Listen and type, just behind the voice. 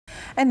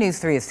And News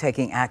 3 is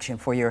taking action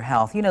for your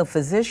health. You know,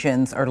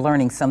 physicians are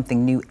learning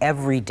something new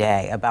every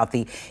day about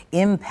the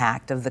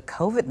impact of the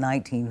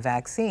COVID-19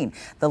 vaccine.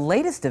 The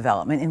latest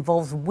development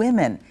involves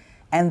women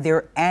and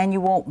their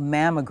annual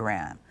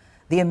mammogram.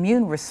 The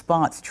immune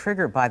response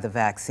triggered by the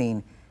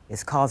vaccine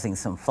is causing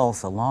some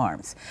false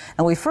alarms.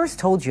 And we first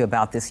told you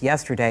about this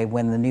yesterday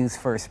when the news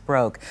first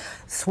broke.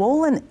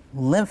 Swollen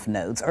lymph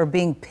nodes are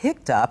being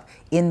picked up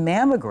in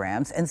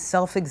mammograms and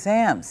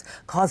self-exams,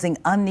 causing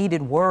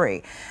unneeded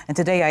worry. And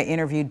today I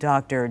interviewed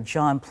Dr.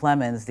 John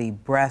Plemons, the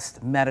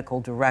breast medical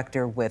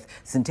director with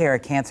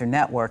Sentara Cancer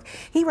Network.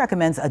 He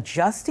recommends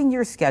adjusting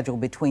your schedule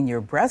between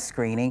your breast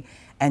screening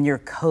and your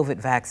COVID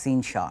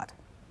vaccine shot.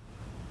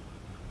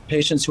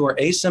 Patients who are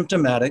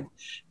asymptomatic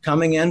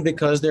coming in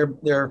because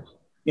they're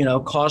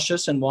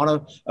cautious and want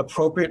to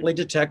appropriately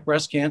detect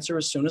breast cancer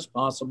as soon as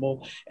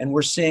possible. And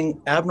we're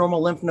seeing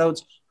abnormal lymph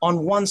nodes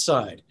on one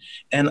side.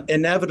 And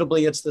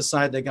inevitably, it's the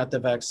side they got the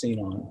vaccine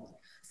on.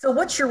 So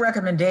what's your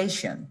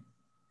recommendation?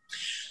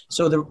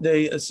 So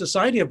the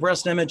Society of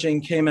Breast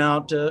Imaging came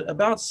out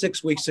about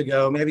 6 weeks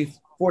ago, maybe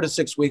 4 to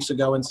 6 weeks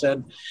ago, and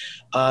said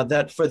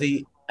that for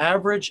the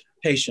average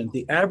patient,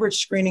 the average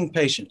screening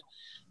patient,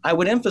 I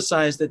would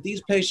emphasize that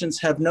these patients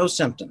have no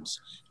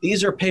symptoms.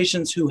 These are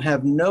patients who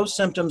have no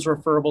symptoms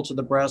referable to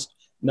the breast,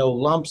 no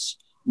lumps,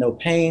 no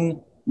pain,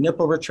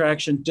 nipple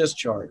retraction,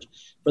 discharge.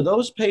 For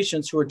those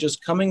patients who are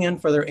just coming in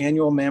for their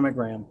annual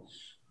mammogram,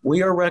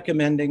 we are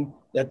recommending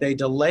that they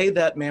delay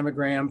that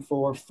mammogram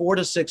for 4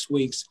 to 6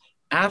 weeks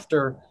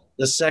after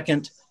the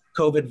second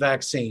COVID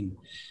vaccine.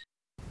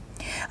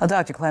 Well,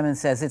 Dr. Clemens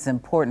says it's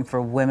important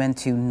for women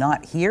to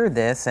not hear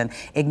this and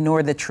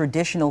ignore the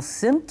traditional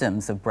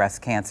symptoms of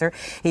breast cancer.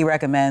 He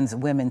recommends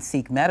women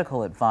seek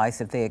medical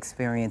advice if they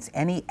experience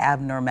any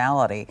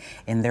abnormality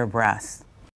in their breasts.